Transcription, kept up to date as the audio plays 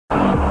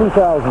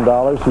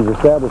$2,000. She's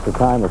established a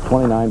time of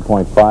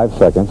 29.5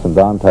 seconds, and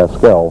Don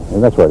Pascal,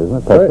 and that's right, isn't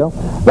it, Pascal?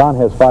 Right. Don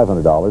has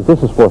 $500.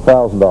 This is for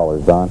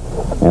 $1,000, Don,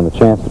 and the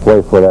chance to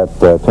play for that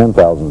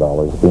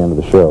 $10,000 at the end of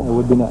the show. It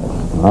would be nice.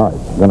 All right,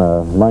 I'm going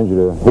to remind you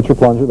to hit your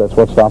plunger. That's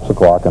what stops the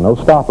clock, and no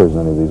stoppers in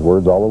any of these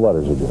words. All the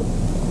letters are good.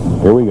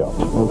 Here we go.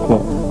 Okay.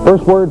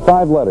 First word,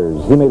 5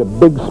 letters. He made a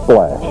big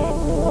splash.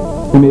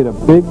 He made a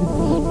big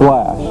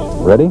splash.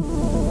 Ready?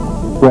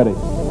 Ready.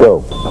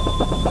 Go.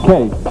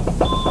 K.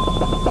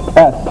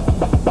 S.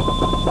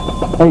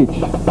 H.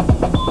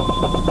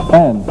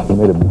 N. He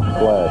made a big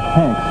splash.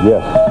 Hanks.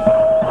 Yes.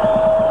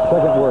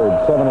 Second word,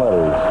 7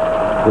 letters.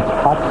 It's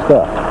hot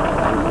stuff.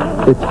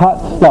 It's hot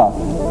stuff.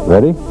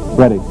 Ready?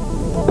 Ready.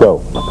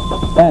 Go.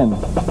 N.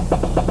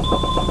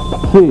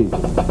 C.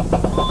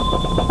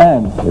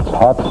 N. It's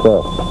hot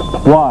stuff.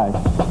 Y.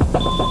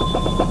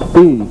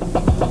 E.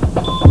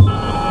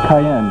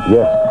 Cayenne.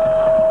 Yes.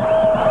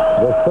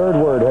 The third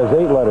word has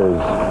 8 letters.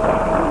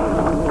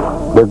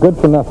 They're good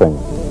for nothing.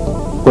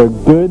 They're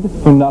good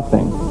for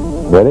nothing.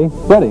 Ready?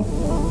 Ready.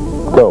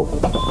 Go.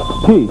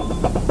 P.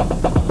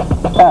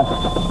 S.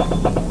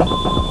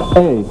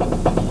 A.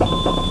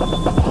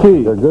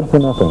 C. They're good for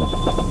nothing.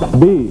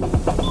 B.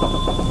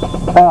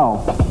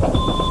 L.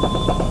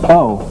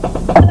 O.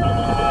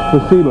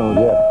 Placebos.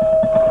 Yes.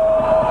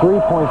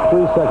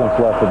 3.3 seconds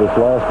left of this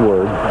last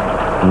word.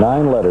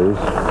 9 letters.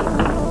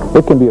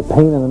 It can be a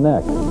pain in the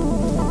neck.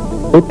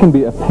 It can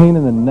be a pain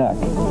in the neck.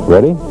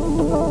 Ready?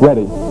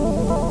 Ready.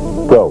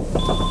 Go.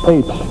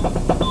 H.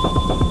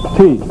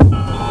 T.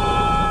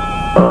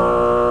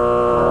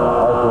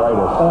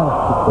 Arthritis.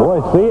 Boy,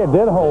 see, it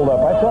did hold up.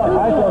 I was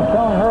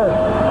telling her,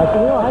 I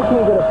said, I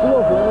can't get a feel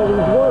for any of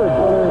these words,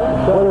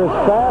 whether it's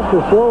fast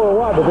or slow or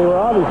what, but they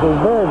were obviously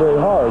very, very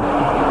hard.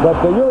 But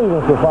you're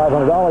leaving for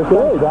 $500.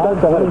 Thanks,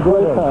 Don. That's a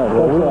great time.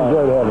 Well, we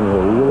enjoyed having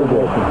you. We really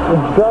did.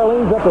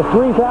 Charlene's up to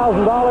 $3,000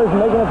 and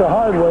making it the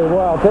hard way.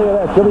 Well, I'll tell you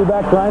that. She'll be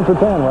back trying for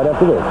 10 right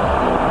after this.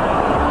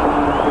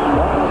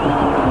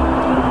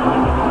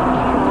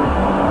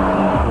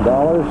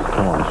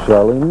 Come on,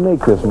 Charlene, make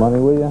this money,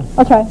 will you?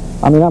 I'll try.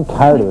 I mean, I'm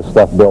tired of this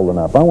stuff building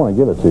up. I want to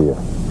give it to you.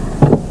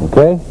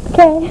 Okay?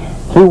 Okay.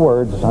 2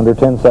 words, under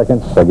 10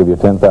 seconds, I'll give you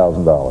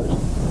 $10,000.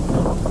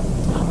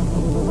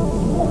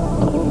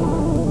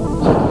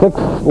 6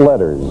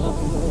 letters.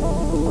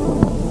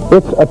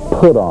 It's a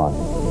put-on.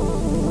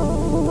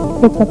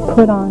 It's a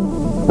put-on.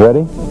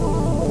 Ready?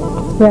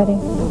 Ready.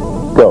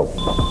 Go.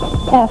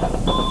 F.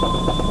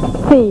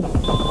 C.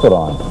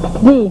 Put-on.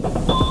 D.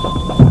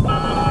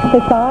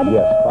 Facade?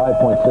 Yes,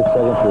 5.6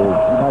 seconds. You're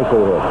nicely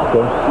hit,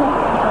 okay?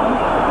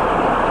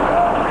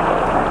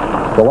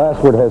 The last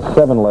word has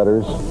 7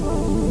 letters.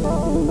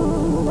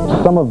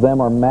 Some of them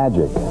are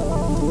magic.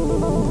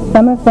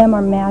 Some of them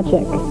are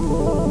magic.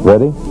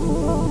 Ready?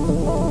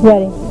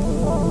 Ready.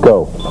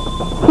 Go.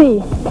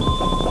 C.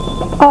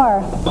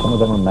 R. Some of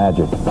them are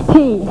magic.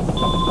 T.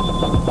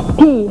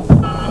 P.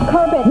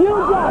 Carpet. You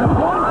got it!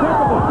 1/10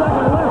 of a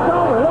second left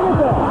over. Look at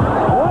that.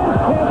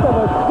 1/10 of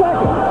a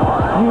second.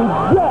 You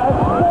just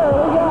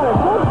barely got it.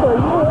 Good for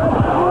you. That's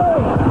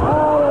great.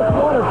 Oh, that's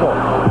wonderful.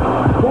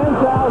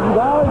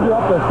 $10,000. You're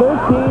up to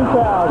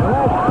 $13,000.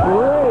 That's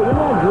great. Isn't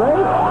that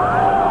great?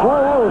 Boy,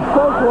 that was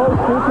so close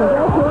to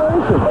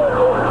congratulations.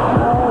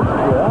 Oh, that's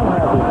good. I'm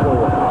happy for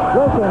you.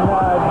 Listen,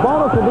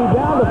 bonus will be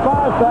down to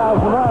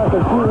 $5,000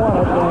 if you want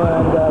it,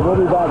 and we'll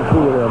be back to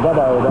see you there.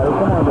 Bye-bye, everybody.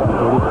 Come on down,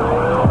 Katie.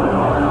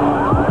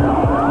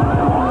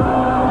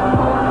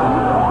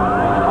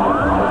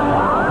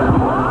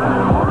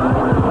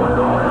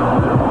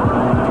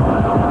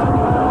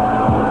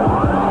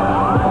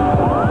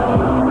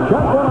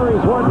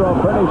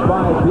 Furnished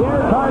by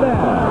Pierre Cardin.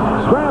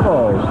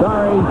 Scrabble,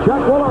 starring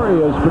Chuck Woolery,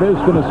 is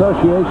produced in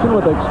association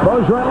with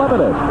Exposure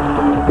Unlimited.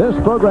 This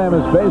program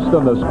is based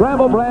on the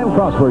Scrabble brand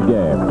crossword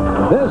game.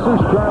 This is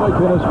Charlie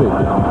Pina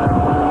speaking.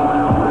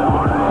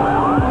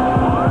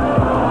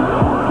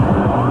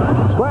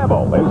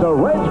 Scrabble is a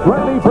Reg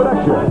Grundy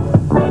production.